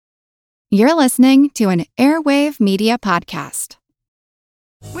You're listening to an Airwave Media Podcast.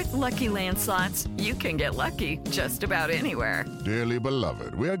 With Lucky Land Slots, you can get lucky just about anywhere. Dearly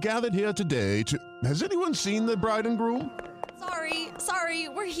beloved, we are gathered here today to... Has anyone seen the bride and groom? Sorry,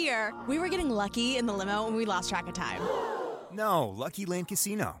 we're here. We were getting lucky in the limo and we lost track of time. No, Lucky Land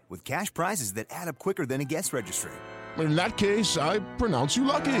Casino, with cash prizes that add up quicker than a guest registry. In that case, I pronounce you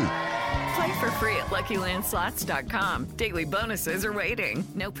lucky. Play for free at LuckyLandSlots.com. Daily bonuses are waiting.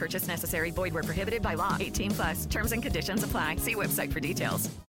 No purchase necessary. Void where prohibited by law. 18+. Terms and conditions apply. See website for details.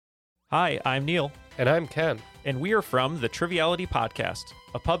 Hi, I'm Neil. And I'm Ken. And we are from the Triviality Podcast,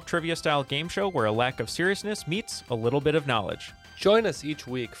 a pub trivia-style game show where a lack of seriousness meets a little bit of knowledge. Join us each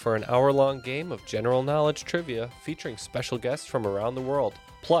week for an hour-long game of general knowledge trivia featuring special guests from around the world,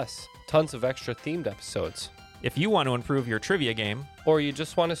 plus tons of extra themed episodes. If you want to improve your trivia game, or you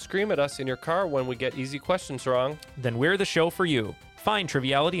just want to scream at us in your car when we get easy questions wrong, then we're the show for you. Find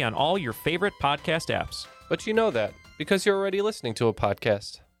Triviality on all your favorite podcast apps. But you know that, because you're already listening to a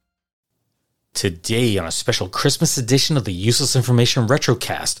podcast. Today, on a special Christmas edition of the Useless Information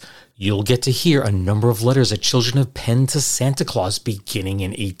Retrocast, you'll get to hear a number of letters that children have penned to Santa Claus beginning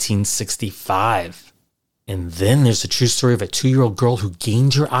in 1865. And then there's the true story of a 2-year-old girl who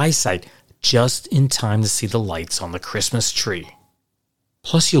gained her eyesight just in time to see the lights on the Christmas tree.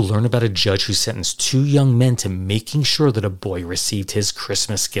 Plus, you'll learn about a judge who sentenced 2 young men to making sure that a boy received his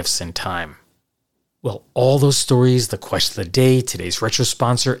Christmas gifts in time. Well, all those stories, the question of the day, today's retro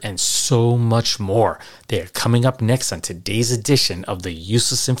sponsor, and so much more, they are coming up next on today's edition of the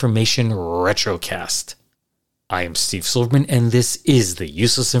Useless Information Retrocast. I am Steve Silverman, and this is the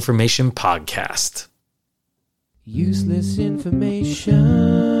Useless Information Podcast. Useless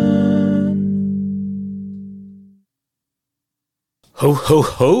information. Ho, ho,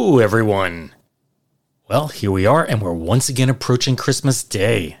 ho, everyone. Well, here we are, and we're once again approaching Christmas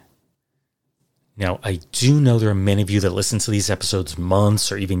Day. Now, I do know there are many of you that listen to these episodes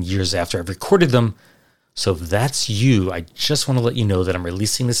months or even years after I've recorded them, so if that's you, I just want to let you know that I'm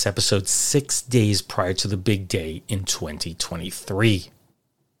releasing this episode 6 days prior to the big day in 2023.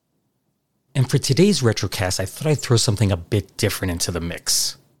 And for today's Retrocast, I thought I'd throw something a bit different into the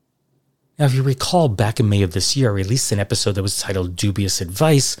mix. Now, if you recall, back in May of this year, I released an episode that was titled Dubious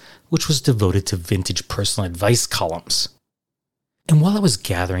Advice, which was devoted to vintage personal advice columns. And while I was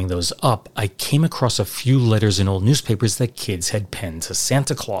gathering those up, I came across a few letters in old newspapers that kids had penned to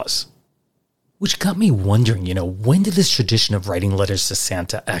Santa Claus. Which got me wondering, when did this tradition of writing letters to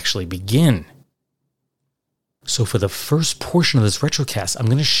Santa actually begin? So for the first portion of this Retrocast, I'm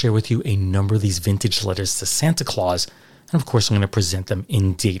going to share with you a number of these vintage letters to Santa Claus, and of course I'm going to present them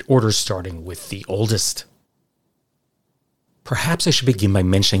in date order, starting with the oldest. Perhaps I should begin by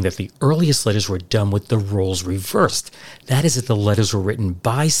mentioning that the earliest letters were done with the roles reversed. That is, that the letters were written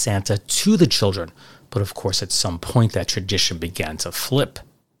by Santa to the children, but of course at some point that tradition began to flip.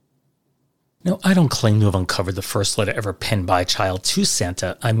 Now, I don't claim to have uncovered the first letter ever penned by a child to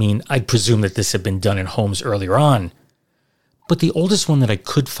Santa. I mean, I'd presume that this had been done in homes earlier on. But the oldest one that I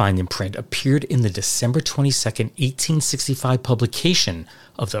could find in print appeared in the December 22nd, 1865 publication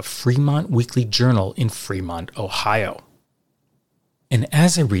of the Fremont Weekly Journal in Fremont, Ohio. And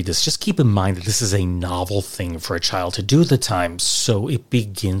as I read this, just keep in mind that this is a novel thing for a child to do at the time, so it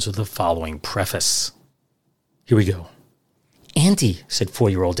begins with the following preface. Here we go. "Auntie," said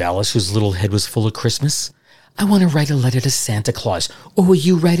 4-year-old Alice, whose little head was full of Christmas, "I want to write a letter to Santa Claus, or will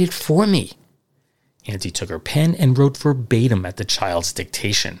you write it for me?" Auntie took her pen and wrote verbatim at the child's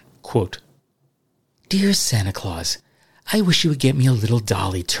dictation, quote, "Dear Santa Claus, I wish you would get me a little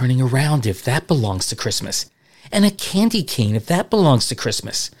dolly turning around if that belongs to Christmas, and a candy cane if that belongs to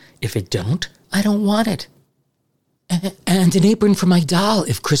Christmas. If it don't, I don't want it. And an apron for my doll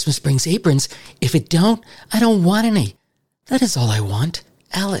if Christmas brings aprons. If it don't, I don't want any. That is all I want,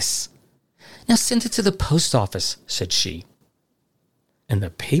 Alice. Now send it to the post office," said she. And the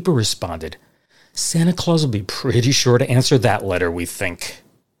paper responded, "Santa Claus will be pretty sure to answer that letter, we think."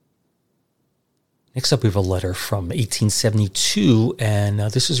 Next up, we have a letter from 1872, and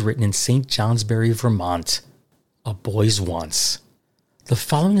this is written in St. Johnsbury, Vermont. A boy's wants. The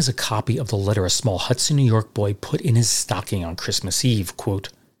following is a copy of the letter a small Hudson, New York boy put in his stocking on Christmas Eve, quote,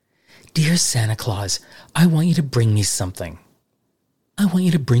 "Dear Santa Claus, I want you to bring me something. I want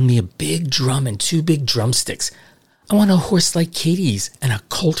you to bring me a big drum and 2 big drumsticks. I want a horse like Katie's, and a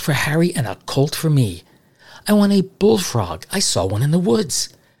colt for Harry and a colt for me. I want a bullfrog. I saw one in the woods.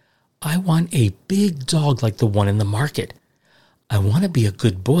 I want a big dog like the one in the market. I want to be a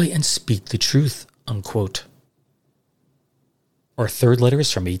good boy and speak the truth," unquote. Our third letter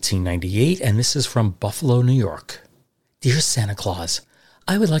is from 1898, and this is from Buffalo, New York. "Dear Santa Claus,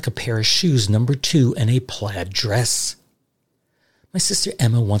 I would like a pair of shoes number 2 and a plaid dress. My sister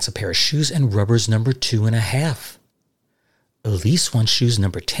Emma wants a pair of shoes and rubbers number 2.5. Elise wants shoes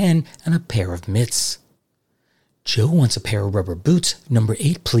number 10 and a pair of mitts. Joe wants a pair of rubber boots number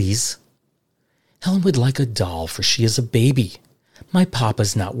 8, please. Helen would like a doll, for she is a baby. My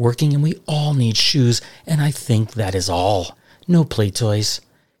papa's not working and we all need shoes, and I think that is all. No play toys.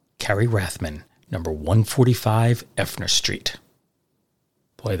 Carrie Rathman, number 145 Effner Street.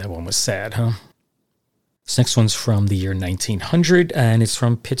 Boy, that one was sad, huh? This next one's from the year 1900, and it's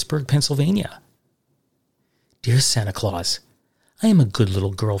from Pittsburgh, Pennsylvania. Dear Santa Claus, I am a good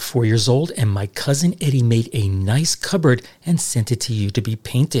little girl, 4 years old, and my cousin Eddie made a nice cupboard and sent it to you to be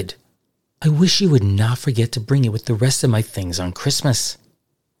painted. I wish you would not forget to bring it with the rest of my things on Christmas.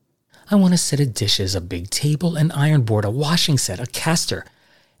 I want a set of dishes, a big table, an iron board, a washing set, a caster,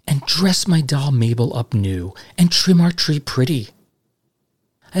 and dress my doll Mabel up new and trim our tree pretty.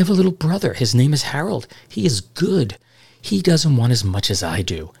 I have a little brother. His name is Harold. He is good. He doesn't want as much as I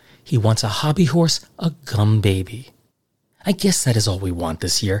do. He wants a hobby horse, a gum baby. I guess that is all we want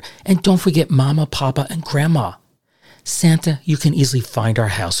this year. And don't forget Mama, Papa, and Grandma. Santa, you can easily find our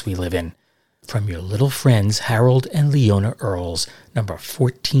house we live in. From your little friends, Harold and Leona Earls, number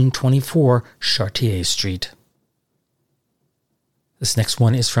 1424 Chartier Street. This next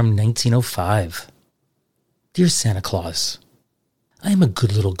one is from 1905. Dear Santa Claus, I am a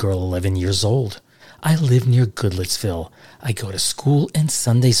good little girl, 11 years old. I live near Goodlettsville. I go to school and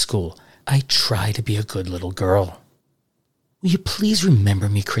Sunday school. I try to be a good little girl. Will you please remember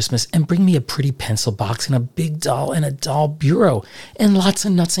me Christmas and bring me a pretty pencil box and a big doll and a doll bureau and lots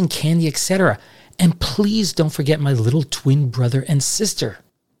of nuts and candy, etc. And please don't forget my little twin brother and sister.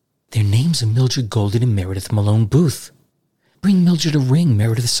 Their names are Mildred Golden and Meredith Malone Booth. Bring Mildred a ring,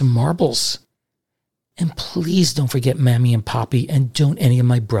 Meredith some marbles. And please don't forget Mammy and Poppy, and don't any of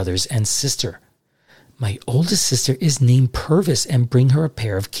my brothers and sister. My oldest sister is named Purvis, and bring her a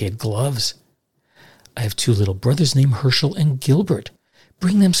pair of kid gloves. I have 2 little brothers named Herschel and Gilbert.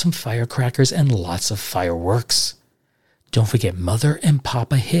 Bring them some firecrackers and lots of fireworks. Don't forget Mother and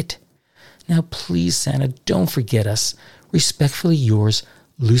Papa Hit. Now please, Santa, don't forget us. Respectfully yours,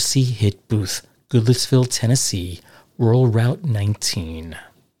 Lucy Hit Booth, Goodlettsville, Tennessee, Rural Route 19.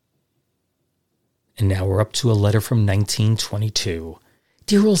 And now we're up to a letter from 1922.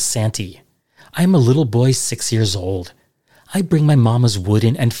 Dear old Santy, I am a little boy 6 years old. I bring my mama's wood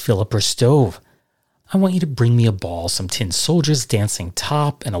in and fill up her stove. I want you to bring me a ball, some tin soldiers, dancing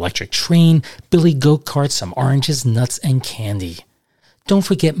top, an electric train, billy go-kart, some oranges, nuts, and candy. Don't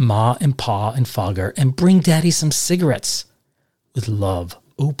forget Ma and Pa and Fogger, and bring Daddy some cigarettes. With love,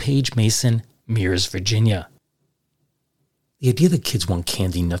 O. Page Mason, Mears, Virginia. The idea that kids want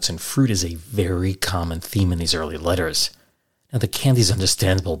candy, nuts, and fruit is a very common theme in these early letters. Now, the candy is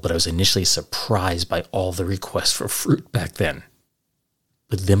understandable, but I was initially surprised by all the requests for fruit back then.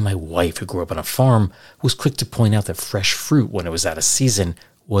 But then my wife, who grew up on a farm, was quick to point out that fresh fruit, when it was out of season,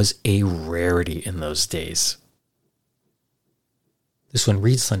 was a rarity in those days. This one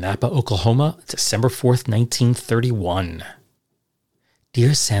reads Lenape, Oklahoma, December 4th, 1931.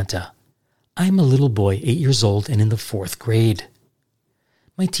 Dear Santa, I am a little boy, 8 years old and in the 4th grade.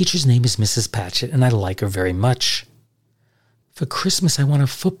 My teacher's name is Mrs. Patchett, and I like her very much. For Christmas, I want a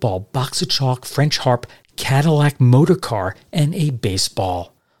football, box of chalk, French harp, Cadillac motor car, and a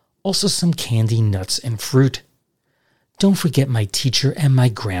baseball. Also some candy, nuts, and fruit. Don't forget my teacher and my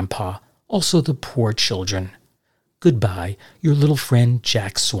grandpa, also the poor children. Goodbye, your little friend,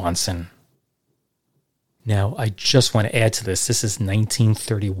 Jack Swanson. Now, I just want to add to this. This is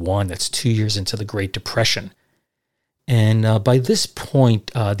 1931. That's 2 years into the Great Depression. And by this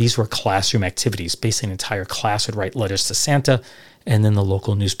point, these were classroom activities. Basically, an entire class would write letters to Santa, and then the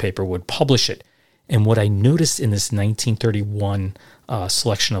local newspaper would publish it. And what I noticed in this 1931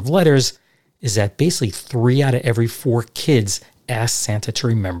 selection of letters is that basically 3 out of every 4 kids asked Santa to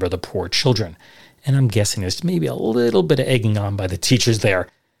remember the poor children. And I'm guessing there's maybe a little bit of egging on by the teachers there,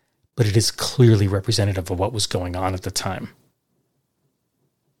 but it is clearly representative of what was going on at the time.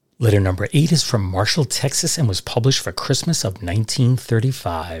 Letter number 8 is from Marshall, Texas, and was published for Christmas of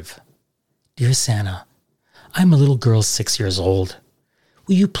 1935. Dear Santa, I'm a little girl 6 years old.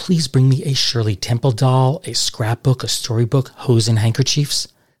 Will you please bring me a Shirley Temple doll, a scrapbook, a storybook, hose, and handkerchiefs?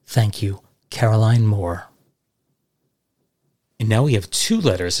 Thank you, Caroline Moore. And now we have 2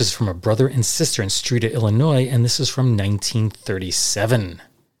 letters. This is from a brother and sister in Streator, Illinois, and this is from 1937.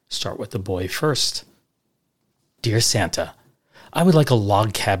 Start with the boy first. Dear Santa, I would like a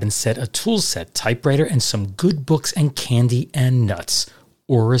log cabin set, a tool set, typewriter, and some good books and candy and nuts.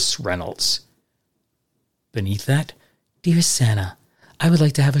 Oris Reynolds. Beneath that, Dear Santa, I would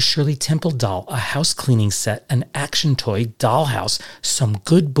like to have a Shirley Temple doll, a house cleaning set, an action toy, dollhouse, some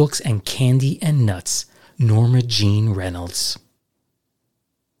good books, and candy and nuts. Norma Jean Reynolds.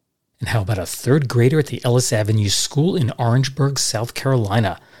 And how about a third grader at the Ellis Avenue School in Orangeburg, South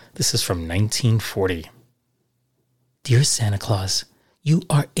Carolina? This is from 1940. Dear Santa Claus, you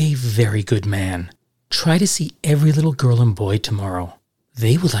are a very good man. Try to see every little girl and boy tomorrow.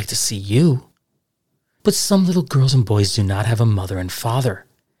 They would like to see you. But some little girls and boys do not have a mother and father.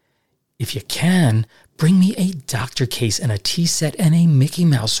 If you can, bring me a doctor case and a tea set and a Mickey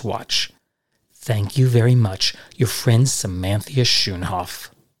Mouse watch. Thank you very much, your friend Samantha Schoonhoff.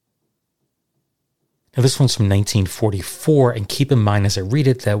 Now this one's from 1944, and keep in mind as I read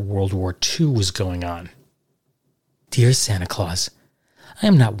it that World War II was going on. Dear Santa Claus, I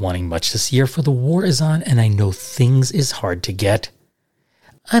am not wanting much this year, for the war is on and I know things is hard to get.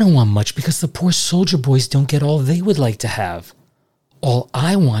 I don't want much because the poor soldier boys don't get all they would like to have. All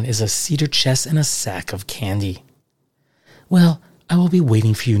I want is a cedar chest and a sack of candy. Well, I will be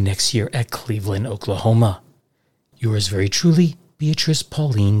waiting for you next year at Cleveland, Oklahoma. Yours very truly, Beatrice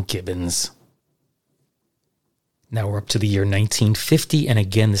Pauline Gibbons. Now we're up to the year 1950, and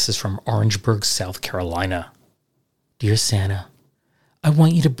again this is from Orangeburg, South Carolina. Dear Santa, I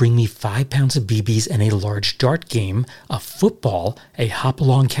want you to bring me 5 pounds of BBs and a large dart game, a football, a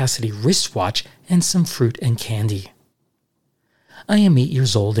Hopalong Cassidy wristwatch, and some fruit and candy. I am 8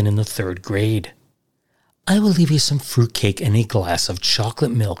 years old and in the 3rd grade. I will leave you some fruitcake and a glass of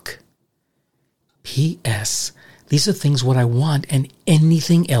chocolate milk. P.S. These are things what I want and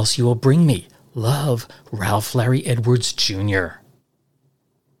anything else you will bring me. Love, Ralph Larry Edwards, Jr.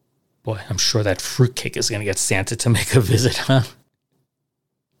 Boy, I'm sure that fruitcake is going to get Santa to make a visit, huh?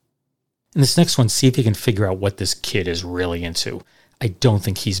 In this next one, see if you can figure out what this kid is really into. I don't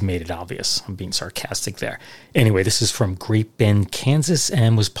think he's made it obvious. I'm being sarcastic there. Anyway, this is from Great Bend, Kansas,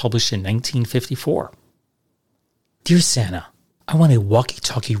 and was published in 1954. Dear Santa, I want a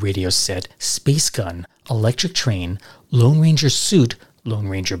walkie-talkie radio set, space gun, electric train, Lone Ranger suit, Lone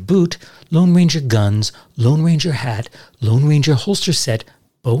Ranger boot, Lone Ranger guns, Lone Ranger hat, Lone Ranger holster set,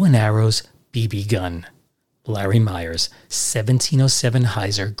 bow and arrows, BB gun. Larry Myers, 1707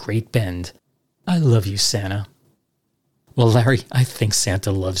 Heiser, Great Bend. I love you, Santa. Well, Larry, I think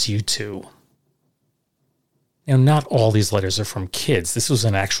Santa loves you too. Now, not all these letters are from kids. This was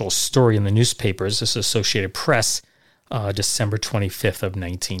an actual story in the newspapers. This is Associated Press, December 25th of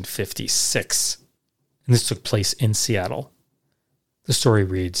 1956. And this took place in Seattle. The story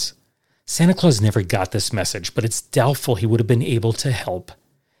reads, Santa Claus never got this message, but it's doubtful he would have been able to help.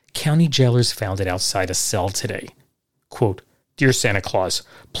 County jailers found it outside a cell today. Quote, Dear Santa Claus,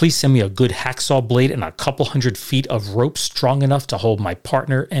 please send me a good hacksaw blade and a couple 100 feet of rope strong enough to hold my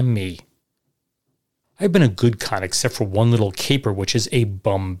partner and me. I've been a good con except for one little caper, which is a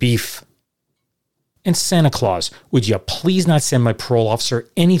bum beef. And Santa Claus, would you please not send my parole officer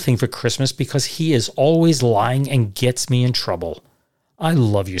anything for Christmas because he is always lying and gets me in trouble. I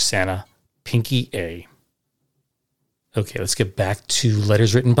love you, Santa. Pinky A. Okay, let's get back to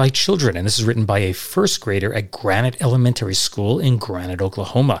letters written by children, and this is written by a 1st grader at Granite Elementary School in Granite,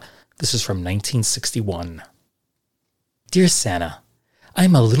 Oklahoma. This is from 1961. Dear Santa, I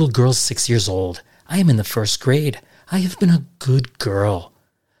am a little girl 6 years old. I am in the 1st grade. I have been a good girl.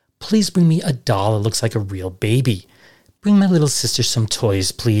 Please bring me a doll that looks like a real baby. Bring my little sister some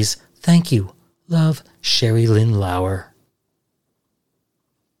toys, please. Thank you. Love, Sherry Lynn Lauer.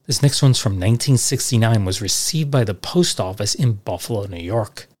 This next one's from 1969, was received by the post office in Buffalo, New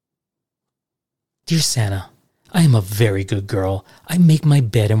York. Dear Santa, I am a very good girl. I make my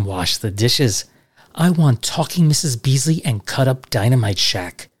bed and wash the dishes. I want Talking Mrs. Beasley and Cut Up Dynamite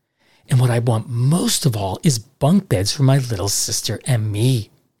Shack. And what I want most of all is bunk beds for my little sister and me,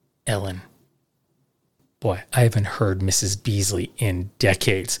 Ellen. Boy, I haven't heard Mrs. Beasley in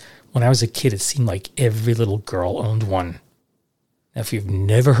decades. When I was a kid, it seemed like every little girl owned one. Now, if you've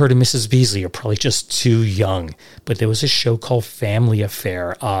never heard of Mrs. Beasley, you're probably just too young. But there was a show called Family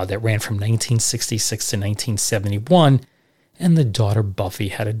Affair that ran from 1966 to 1971, and the daughter Buffy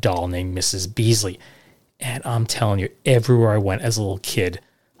had a doll named Mrs. Beasley. And I'm telling you, everywhere I went as a little kid,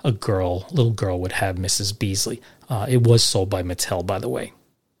 a little girl would have Mrs. Beasley. It was sold by Mattel, by the way.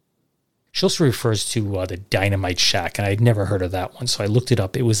 She also refers to the Dynamite Shack, and I had never heard of that one, so I looked it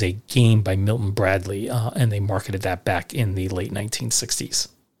up. It was a game by Milton Bradley, and they marketed that back in the late 1960s.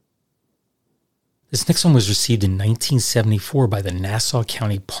 This next one was received in 1974 by the Nassau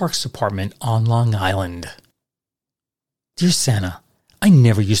County Parks Department on Long Island. Dear Santa, I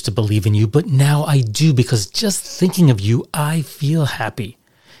never used to believe in you, but now I do because just thinking of you, I feel happy.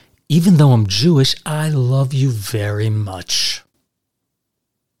 Even though I'm Jewish, I love you very much.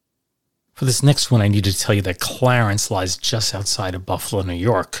 For this next one, I need to tell you that Clarence lies just outside of Buffalo, New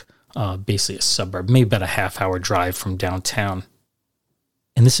York, basically a suburb, maybe about a half-hour drive from downtown.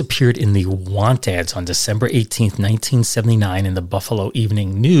 And this appeared in the want ads on December 18th, 1979 in the Buffalo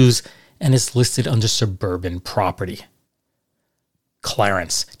Evening News, and is listed under suburban property.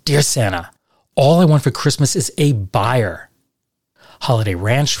 Clarence, Dear Santa, all I want for Christmas is a buyer. Holiday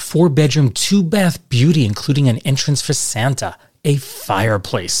Ranch, 4-bedroom, 2-bath beauty, including an entrance for Santa, a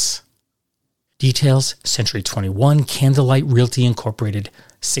fireplace. Details, Century 21, Candlelight Realty Incorporated,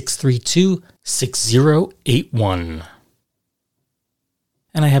 632-6081.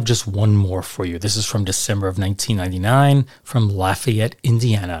 And I have just one more for you. This is from December of 1999 from Lafayette,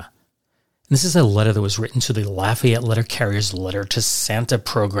 Indiana. And this is a letter that was written to the Lafayette Letter Carrier's Letter to Santa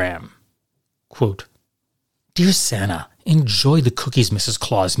program. Quote, Dear Santa, enjoy the cookies Mrs.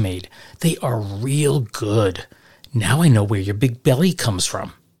 Claus made. They are real good. Now I know where your big belly comes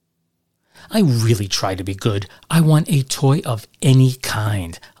from. I really try to be good. I want a toy of any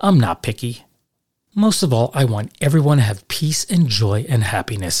kind. I'm not picky. Most of all, I want everyone to have peace and joy and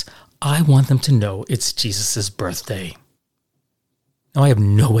happiness. I want them to know it's Jesus' birthday. Now, I have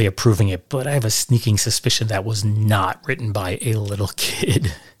no way of proving it, but I have a sneaking suspicion that was not written by a little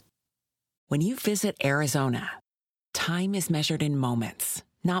kid. When you visit Arizona, time is measured in moments,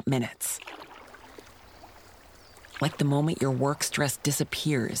 not minutes. Like the moment your work stress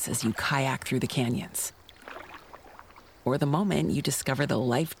disappears as you kayak through the canyons. Or the moment you discover the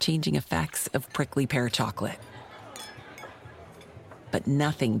life-changing effects of prickly pear chocolate. But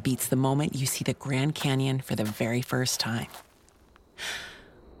nothing beats the moment you see the Grand Canyon for the very first time.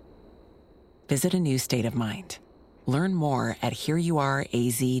 Visit a new state of mind. Learn more at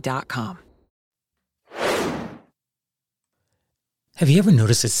hereyouareaz.com. Have you ever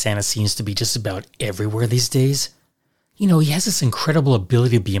noticed that Santa seems to be just about everywhere these days? You know, he has this incredible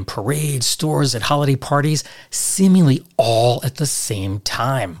ability to be in parades, stores, at holiday parties, seemingly all at the same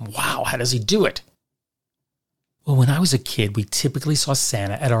time. Wow, how does he do it? Well, when I was a kid, we typically saw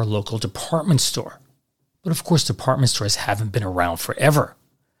Santa at our local department store. But of course, department stores haven't been around forever.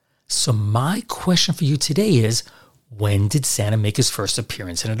 So my question for you today is, when did Santa make his first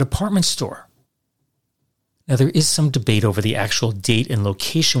appearance in a department store? Now, there is some debate over the actual date and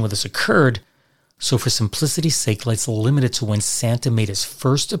location where this occurred, so for simplicity's sake, let's limit it to when Santa made his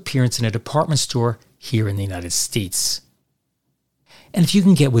first appearance in a department store here in the United States. And if you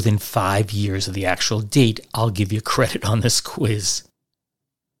can get within 5 years of the actual date, I'll give you credit on this quiz.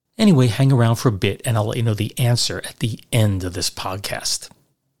 Anyway, hang around for a bit and I'll let you know the answer at the end of this podcast.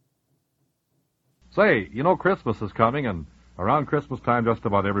 Say, you know Christmas is coming, and around Christmas time just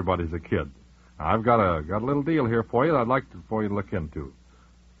about everybody's a kid. I've got a little deal here for you that I'd like for you to look into.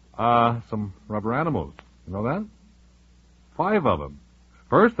 Some rubber animals. You know that? 5 of them.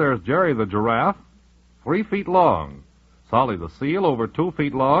 First, there's Jerry the giraffe, 3 feet long. Solly the seal, over 2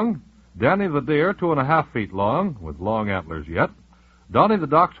 feet long. Danny the deer, 2.5 feet long, with long antlers yet. Donnie the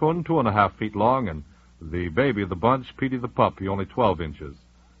dachshund, 2.5 feet long, and the baby of the bunch, Petey the puppy, only 12 inches.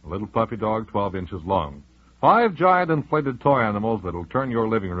 A little puppy dog, 12 inches long. 5 giant inflated toy animals that'll turn your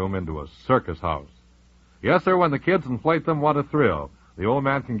living room into a circus house. Yes, sir, when the kids inflate them, what a thrill. The old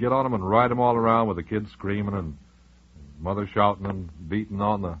man can get on them and ride them all around with the kids screaming and mother shouting and beating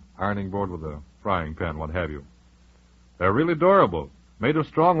on the ironing board with a frying pan, what have you. They're really durable, made of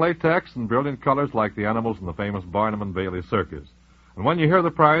strong latex and brilliant colors like the animals in the famous Barnum and Bailey circus. And when you hear the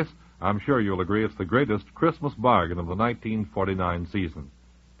price, I'm sure you'll agree it's the greatest Christmas bargain of the 1949 season.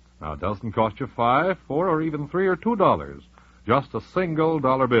 Now, it doesn't cost you $5, $4, or even $3 or $2. Just a single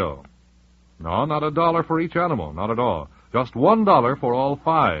dollar bill. No, not $1 for each animal, not at all. Just $1 for all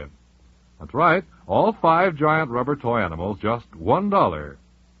 5. That's right, all 5 giant rubber toy animals, just $1.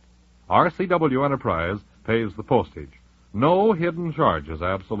 RCW Enterprise pays the postage. No hidden charges,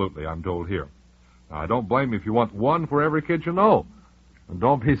 absolutely, I'm told here. Now, I don't blame you if you want one for every kid you know. And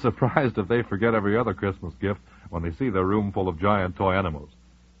don't be surprised if they forget every other Christmas gift when they see their room full of giant toy animals.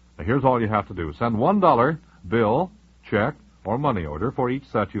 Now, here's all you have to do. Send $1 bill, check, or money order for each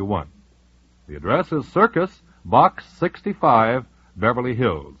set you want. The address is Circus, Box 65, Beverly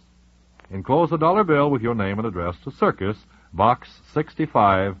Hills. Enclose a dollar bill with your name and address to Circus, Box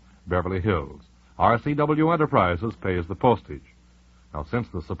 65, Beverly Hills. RCW Enterprises pays the postage. Now, since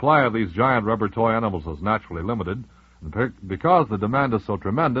the supply of these giant rubber toy animals is naturally limited, and because the demand is so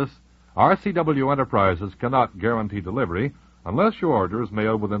tremendous, RCW Enterprises cannot guarantee delivery unless your order is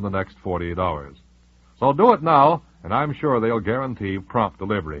mailed within the next 48 hours. So do it now, and I'm sure they'll guarantee prompt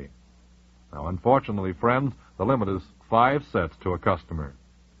delivery. Now, unfortunately, friends, the limit is 5 sets to a customer.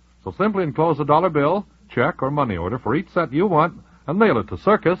 So simply enclose a dollar bill, check, or money order for each set you want and mail it to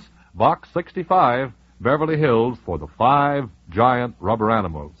Circus, Box 65, Beverly Hills, for the 5 giant rubber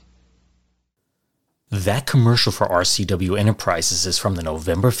animals. That commercial for RCW Enterprises is from the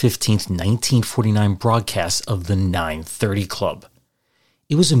November 15th, 1949 broadcast of the 9:30 Club.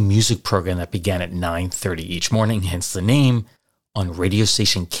 It was a music program that began at 9:30 each morning, hence the name, on radio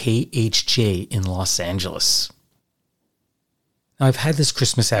station KHJ in Los Angeles. Now, I've had this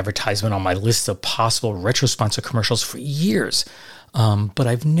Christmas advertisement on my list of possible retro-sponsor commercials for years, but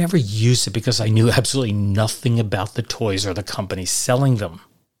I've never used it because I knew absolutely nothing about the toys or the company selling them.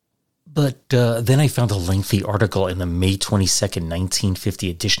 But then I found a lengthy article in the May 22nd, 1950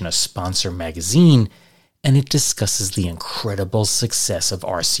 edition of Sponsor magazine, and it discusses the incredible success of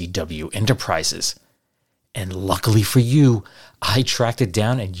RCW Enterprises. And luckily for you, I tracked it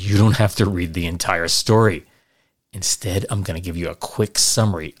down and you don't have to read the entire story. Instead, I'm going to give you a quick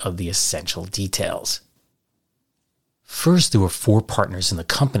summary of the essential details. First, there were 4 partners in the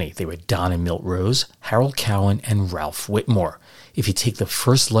company. They were Don and Milt Rose, Harold Cowan, and Ralph Whitmore. If you take the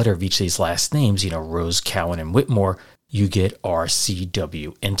first letter of each of these last names, Rose, Cowan, and Whitmore, you get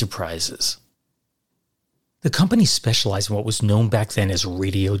RCW Enterprises. The company specialized in what was known back then as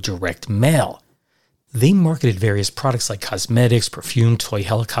radio direct mail. They marketed various products like cosmetics, perfume, toy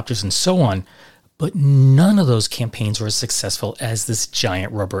helicopters, and so on, but none of those campaigns were as successful as this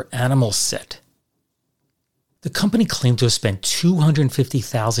giant rubber animal set. The company claimed to have spent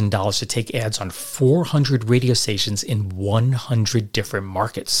 $250,000 to take ads on 400 radio stations in 100 different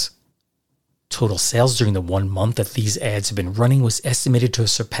markets. Total sales during the 1 month that these ads had been running was estimated to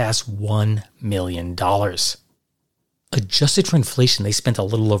have surpassed $1 million. Adjusted for inflation, they spent a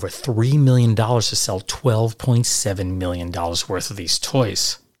little over $3 million to sell $12.7 million worth of these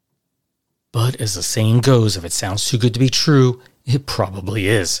toys. But as the saying goes, if it sounds too good to be true, it probably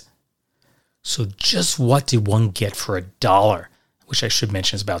is. So just what did one get for $1? Which I should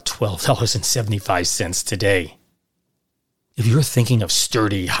mention is about $12.75 today. If you're thinking of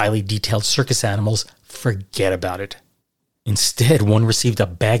sturdy, highly detailed circus animals, forget about it. Instead, one received a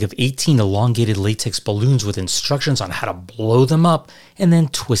bag of 18 elongated latex balloons with instructions on how to blow them up and then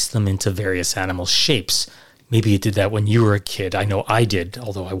twist them into various animal shapes. Maybe you did that when you were a kid. I know I did,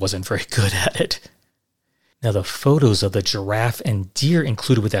 although I wasn't very good at it. Now, the photos of the giraffe and deer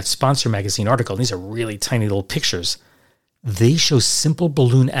included with that Sponsor magazine article, these are really tiny little pictures. They show simple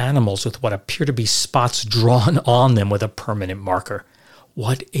balloon animals with what appear to be spots drawn on them with a permanent marker.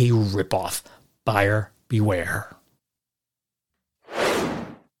 What a ripoff. Buyer beware.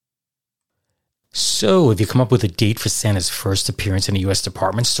 So, have you come up with a date for Santa's first appearance in a U.S.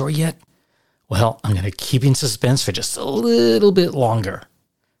 department store yet? Well, I'm going to keep you in suspense for just a little bit longer.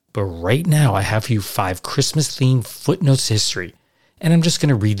 But right now, I have for you 5 Christmas-themed footnotes history, and I'm just going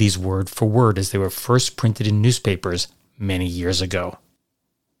to read these word for word as they were first printed in newspapers many years ago.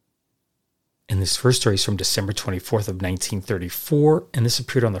 And this first story is from December 24th of 1934, and this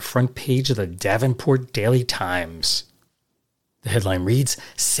appeared on the front page of the Davenport Daily Times. The headline reads,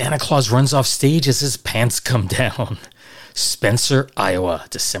 Santa Claus runs off stage as his pants come down. Spencer, Iowa,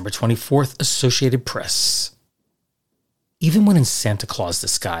 December 24th, Associated Press. Even when in Santa Claus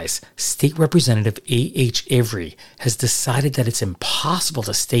disguise, State Representative A.H. Avery has decided that it's impossible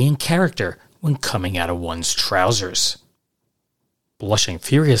to stay in character when coming out of one's trousers. Blushing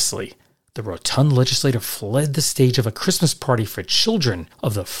furiously, the rotund legislator fled the stage of a Christmas party for children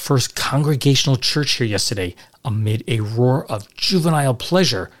of the First Congregational Church here yesterday amid a roar of juvenile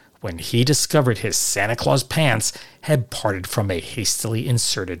pleasure when he discovered his Santa Claus pants had parted from a hastily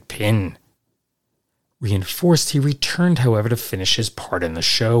inserted pin. Reinforced, he returned, however, to finish his part in the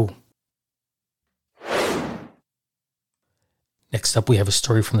show. Next up, we have a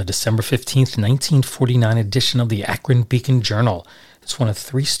story from the December 15th, 1949 edition of the Akron Beacon Journal. It's one of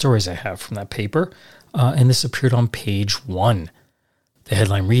 3 stories I have from that paper, and this appeared on page 1. The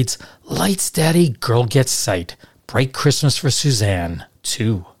headline reads, Lights, Daddy, Girl Gets Sight. Bright Christmas for Suzanne.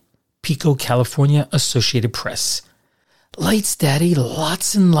 2. Pico, California, Associated Press. Lights, Daddy,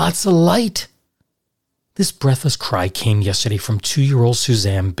 lots and lots of light. This breathless cry came yesterday from 2-year-old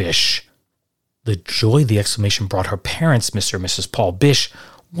Suzanne Bish. The joy the exclamation brought her parents, Mr. and Mrs. Paul Bish,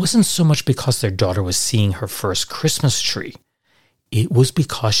 wasn't so much because their daughter was seeing her first Christmas tree. It was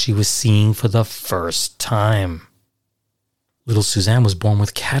because she was seeing for the first time. Little Suzanne was born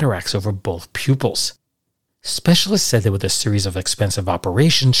with cataracts over both pupils. Specialists said that with a series of expensive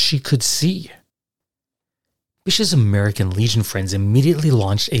operations, she could see. Bish's American Legion friends immediately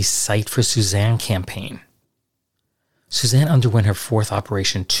launched a Sight for Suzanne campaign. Suzanne underwent her 4th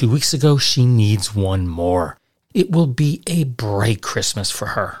operation 2 weeks ago. She needs one more. It will be a bright Christmas for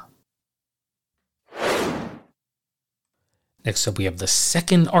her. Next up, we have the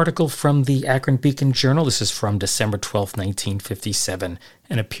second article from the Akron Beacon Journal. This is from December 12, 1957,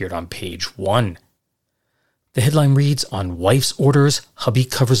 and appeared on page 1. The headline reads, "On wife's orders, hubby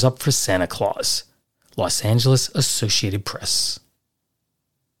covers up for Santa Claus." Los Angeles Associated Press.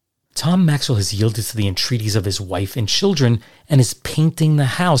 Tom Maxwell has yielded to the entreaties of his wife and children and is painting the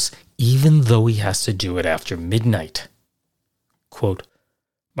house, even though he has to do it after midnight. Quote,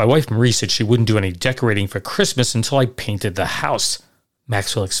 "My wife Marie said she wouldn't do any decorating for Christmas until I painted the house,"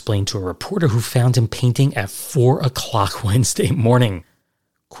 Maxwell explained to a reporter who found him painting at 4 o'clock Wednesday morning.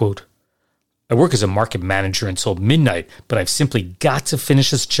 Quote, "I work as a market manager until midnight, but I've simply got to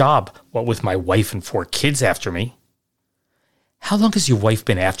finish this job, what with my wife and 4 kids after me." "How long has your wife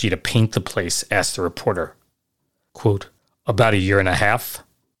been after you to paint the place?" asked the reporter. Quote, "About 1.5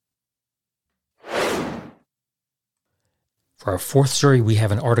 years. For our fourth story, we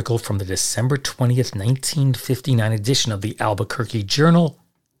have an article from the December 20th, 1959 edition of the Albuquerque Journal,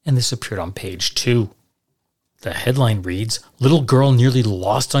 and this appeared on page 2. The headline reads, "Little girl nearly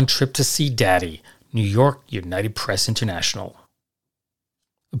lost on trip to see daddy. New York, United Press International."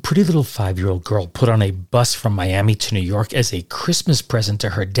 A pretty little 5-year-old girl put on a bus from Miami to New York as a Christmas present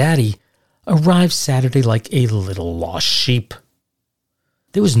to her daddy arrived Saturday like a little lost sheep.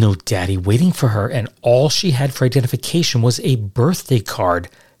 There was no daddy waiting for her, and all she had for identification was a birthday card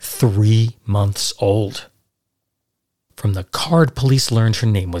 3 months old. From the card, police learned her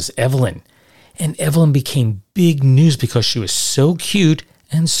name was Evelyn, and Evelyn became big news because she was so cute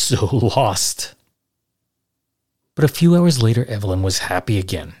and so lost. But a few hours later, Evelyn was happy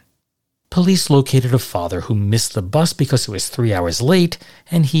again. Police located a father who missed the bus because it was 3 hours late,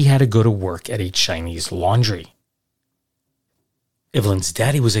 and he had to go to work at a Chinese laundry. Evelyn's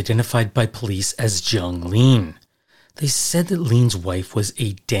daddy was identified by police as Jung Lean. They said that Lean's wife was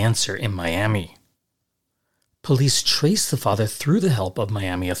a dancer in Miami. Police traced the father through the help of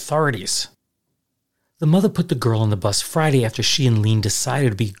Miami authorities. The mother put the girl on the bus Friday after she and Lean decided it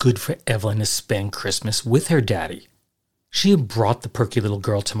would be good for Evelyn to spend Christmas with her daddy. She had brought the perky little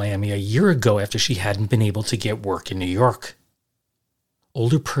girl to Miami a year ago after she hadn't been able to get work in New York.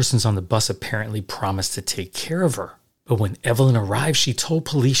 Older persons on the bus apparently promised to take care of her. But when Evelyn arrived, she told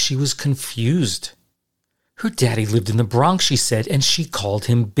police she was confused. Her daddy lived in the Bronx, she said, and she called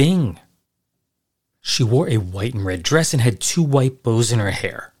him Bing. She wore a white and red dress and had 2 white bows in her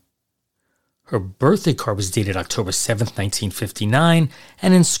hair. Her birthday card was dated October 7th, 1959,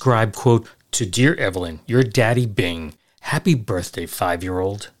 and inscribed, quote, "To dear Evelyn, your daddy Bing. Happy birthday,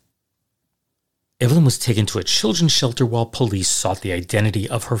 5-year-old." Evelyn was taken to a children's shelter while police sought the identity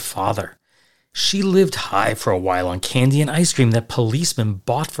of her father. She lived high for a while on candy and ice cream that policemen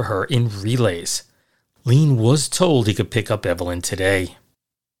bought for her in relays. Lean was told he could pick up Evelyn today.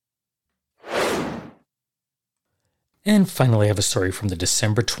 And finally, I have a story from the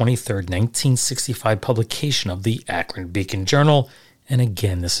December 23rd, 1965 publication of the Akron Beacon Journal, and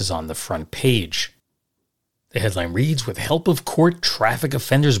again, this is on the front page. The headline reads, "With help of court, traffic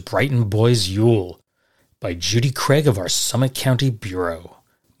offenders brighten boy's Yule," by Judy Craig of our Summit County Bureau.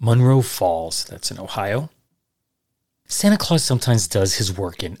 Monroe Falls, that's in Ohio. Santa Claus sometimes does his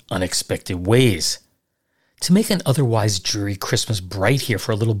work in unexpected ways. To make an otherwise dreary Christmas bright here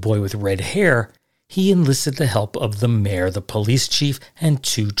for a little boy with red hair, he enlisted the help of the mayor, the police chief, and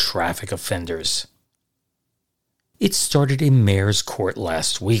 2 traffic offenders. It started in mayor's court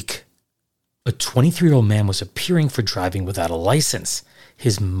last week. A 23-year-old man was appearing for driving without a license.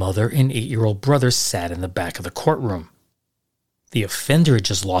 His mother and 8-year-old brother sat in the back of the courtroom. The offender had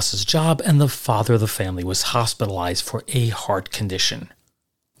just lost his job, and the father of the family was hospitalized for a heart condition.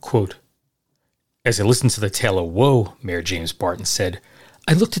 Quote, "As I listened to the tale of woe," Mayor James Barton said,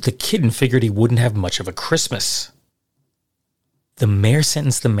 "I looked at the kid and figured he wouldn't have much of a Christmas." The mayor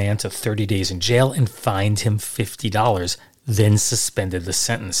sentenced the man to 30 days in jail and fined him $50, then suspended the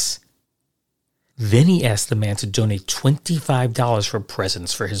sentence. Then he asked the man to donate $25 for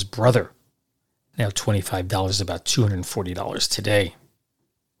presents for his brother. Now $25 is about $240 today.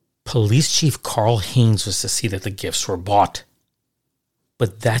 Police Chief Carl Haynes was to see that the gifts were bought.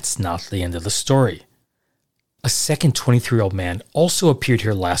 But that's not the end of the story. A second 23-year-old man also appeared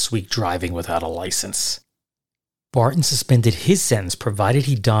here last week driving without a license. Barton suspended his sentence provided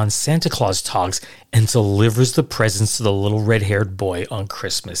he dons Santa Claus togs and delivers the presents to the little red-haired boy on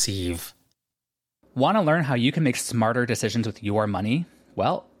Christmas Eve. Want to learn how you can make smarter decisions with your money?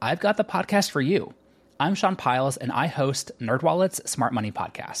 Well, I've got the podcast for you. I'm Sean Piles, and I host NerdWallet's Smart Money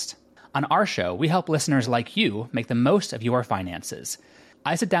Podcast. On our show, we help listeners like you make the most of your finances.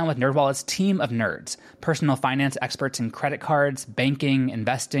 I sit down with NerdWallet's team of nerds, personal finance experts in credit cards, banking,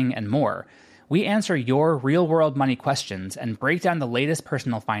 investing, and more. we answer your real-world money questions and break down the latest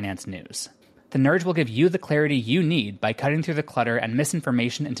personal finance news. The Nerds will give you the clarity you need by cutting through the clutter and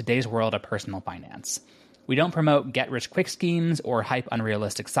misinformation in today's world of personal finance. We don't promote get-rich-quick schemes or hype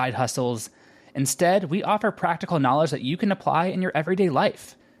unrealistic side hustles. Instead, we offer practical knowledge that you can apply in your everyday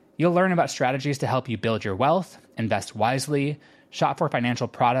life. You'll learn about strategies to help you build your wealth, invest wisely, shop for financial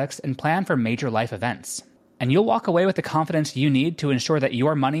products, and plan for major life events. And you'll walk away with the confidence you need to ensure that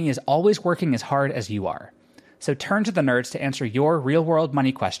your money is always working as hard as you are. So turn to the Nerds to answer your real-world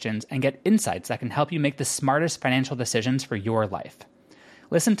money questions and get insights that can help you make the smartest financial decisions for your life.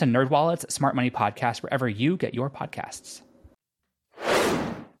 Listen to NerdWallet's Smart Money Podcast wherever you get your podcasts.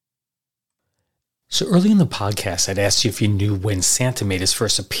 So early in the podcast, I'd asked you if you knew when Santa made his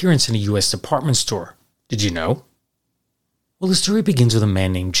first appearance in a U.S. department store. Did you know? Well, the story begins with a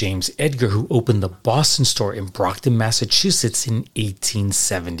man named James Edgar who opened the Boston store in Brockton, Massachusetts in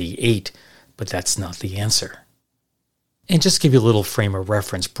 1878. But that's not the answer. And just to give you a little frame of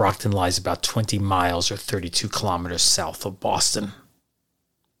reference, Brockton lies about 20 miles or 32 kilometers south of Boston.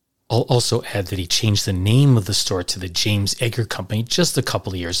 I'll also add that he changed the name of the store to the James Edgar Company just a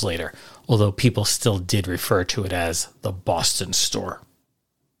couple of years later, although people still did refer to it as the Boston store.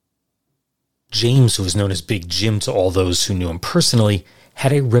 James, who was known as Big Jim to all those who knew him personally,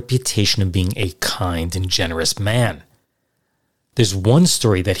 had a reputation of being a kind and generous man. There's one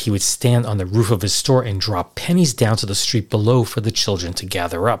story that he would stand on the roof of his store and drop pennies down to the street below for the children to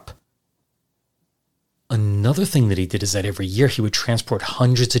gather up. Another thing that he did is that every year he would transport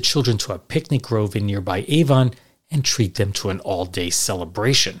hundreds of children to a picnic grove in nearby Avon and treat them to an all-day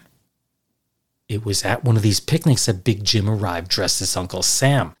celebration. It was at one of these picnics that Big Jim arrived dressed as Uncle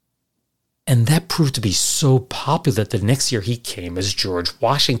Sam. And that proved to be so popular that the next year he came as George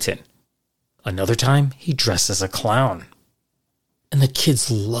Washington. Another time, he dressed as a clown. And the kids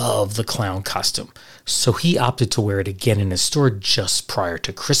loved the clown costume, so he opted to wear it again in his store just prior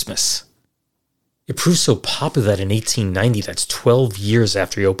to Christmas. It proved so popular that in 1890, that's 12 years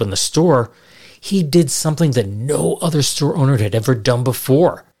after he opened the store, he did something that no other store owner had ever done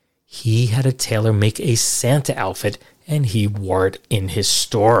before. He had a tailor make a Santa outfit, and he wore it in his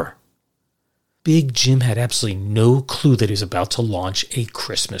store. Big Jim had absolutely no clue that he was about to launch a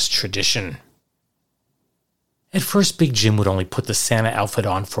Christmas tradition. At first, Big Jim would only put the Santa outfit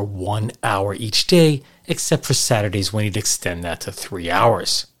on for 1 hour each day, except for Saturdays when he'd extend that to 3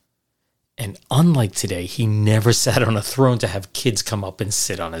 hours. And unlike today, he never sat on a throne to have kids come up and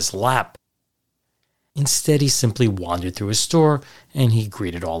sit on his lap. Instead, he simply wandered through his store, and he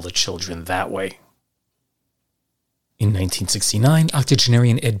greeted all the children that way. In 1969,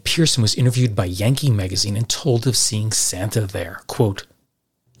 octogenarian Ed Pearson was interviewed by Yankee magazine and told of seeing Santa there. Quote,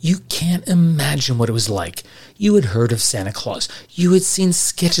 "You can't imagine what it was like. You had heard of Santa Claus. You had seen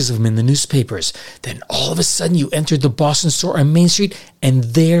sketches of him in the newspapers. Then all of a sudden you entered the Boston store on Main Street, and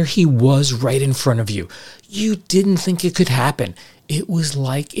there he was right in front of you. You didn't think it could happen. It was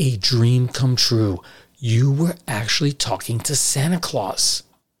like a dream come true. You were actually talking to Santa Claus."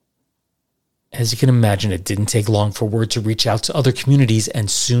 As you can imagine, it didn't take long for word to reach out to other communities,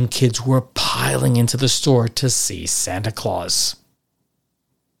 and soon kids were piling into the store to see Santa Claus.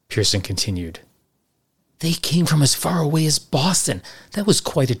 Pearson continued, "They came from as far away as Boston. That was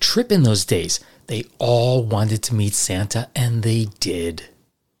quite a trip in those days. They all wanted to meet Santa, and they did.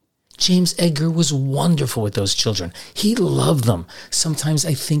 James Edgar was wonderful with those children. He loved them. Sometimes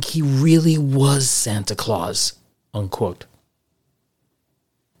I think he really was Santa Claus." Unquote.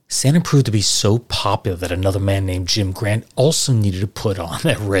 Santa proved to be so popular that another man named Jim Grant also needed to put on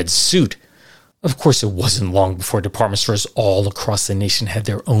that red suit. Of course, it wasn't long before department stores all across the nation had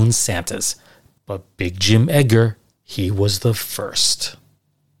their own Santas. But Big Jim Edgar, he was the first.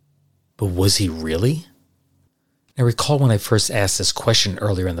 But was he really? Now recall when I first asked this question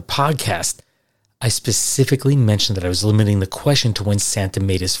earlier in the podcast, I specifically mentioned that I was limiting the question to when Santa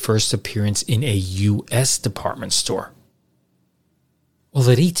made his first appearance in a U.S. department store. While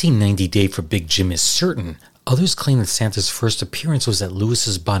that 1890 date for Big Jim is certain, others claim that Santa's first appearance was at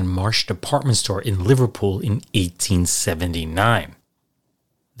Lewis's Bon Marche department store in Liverpool in 1879.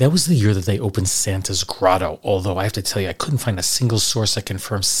 That was the year that they opened Santa's Grotto, although I have to tell you, I couldn't find a single source that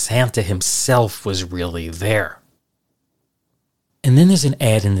confirmed Santa himself was really there. And then there's an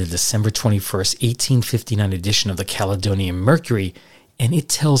ad in the December 21st, 1859 edition of the Caledonian Mercury, and it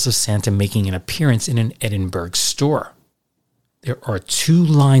tells of Santa making an appearance in an Edinburgh store. There are 2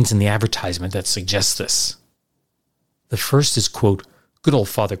 lines in the advertisement that suggest this. The first is, quote, "Good old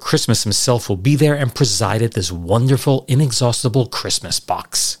Father Christmas himself will be there and preside at this wonderful, inexhaustible Christmas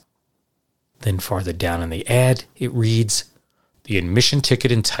box." Then farther down in the ad, it reads, "The the admission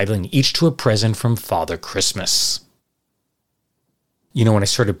ticket entitling each to a present from Father Christmas. You know, when I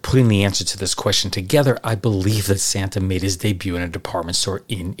started putting the answer to this question together, I believe that Santa made his debut in a department store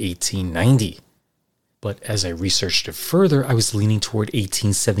in 1890. But as I researched it further, I was leaning toward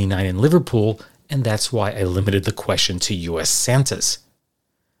 1879 in Liverpool, and that's why I limited the question to U.S. Santas.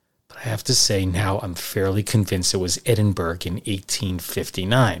 But I have to say now I'm fairly convinced it was Edinburgh in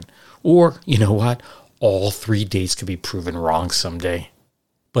 1859. Or, you know what? All 3 dates could be proven wrong someday.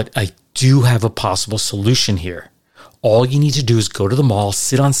 But I do have a possible solution here. All you need to do is go to the mall,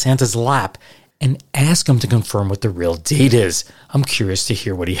 sit on Santa's lap, and ask him to confirm what the real date is. I'm curious to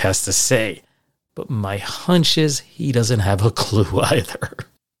hear what he has to say. But my hunch is he doesn't have a clue either.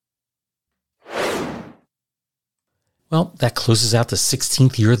 Well, that closes out the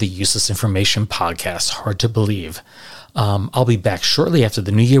 16th year of the Useless Information Podcast. Hard to believe. I'll be back shortly after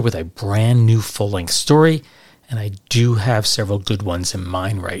the new year with a brand new full-length story, and I do have several good ones in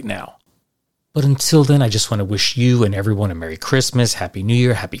mind right now. But until then, I just want to wish you and everyone a Merry Christmas, Happy New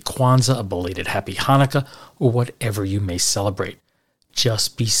Year, Happy Kwanzaa, a belated Happy Hanukkah, or whatever you may celebrate.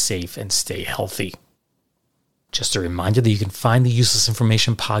 Just be safe and stay healthy. Just a reminder that you can find the Useless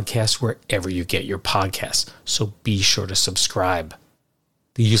Information Podcast wherever you get your podcasts, so be sure to subscribe.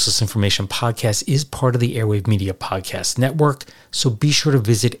 The Useless Information Podcast is part of the Airwave Media Podcast Network, so be sure to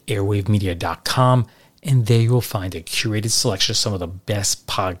visit airwavemedia.com, and there you will find a curated selection of some of the best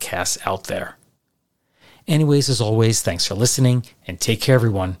podcasts out there. Anyways, as always, thanks for listening, and take care,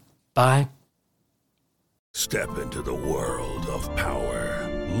 everyone. Bye. Step into the world of power,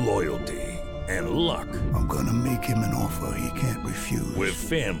 loyalty, and luck. I'm gonna make him an offer he can't refuse. With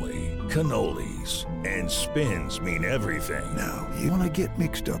family, cannolis, and spins mean everything. Now, you wanna get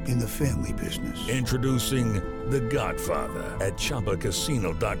mixed up in the family business. Introducing The Godfather at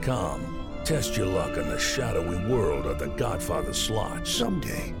ChumbaCasino.com. Test your luck in the shadowy world of The Godfather slot.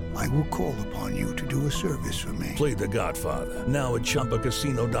 Someday, I will call upon you to do a service for me. Play The Godfather, now at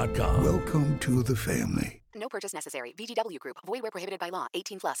ChumbaCasino.com. Welcome to the family. No purchase necessary. VGW Group. Void where prohibited by law.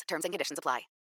 18+. Terms and conditions apply.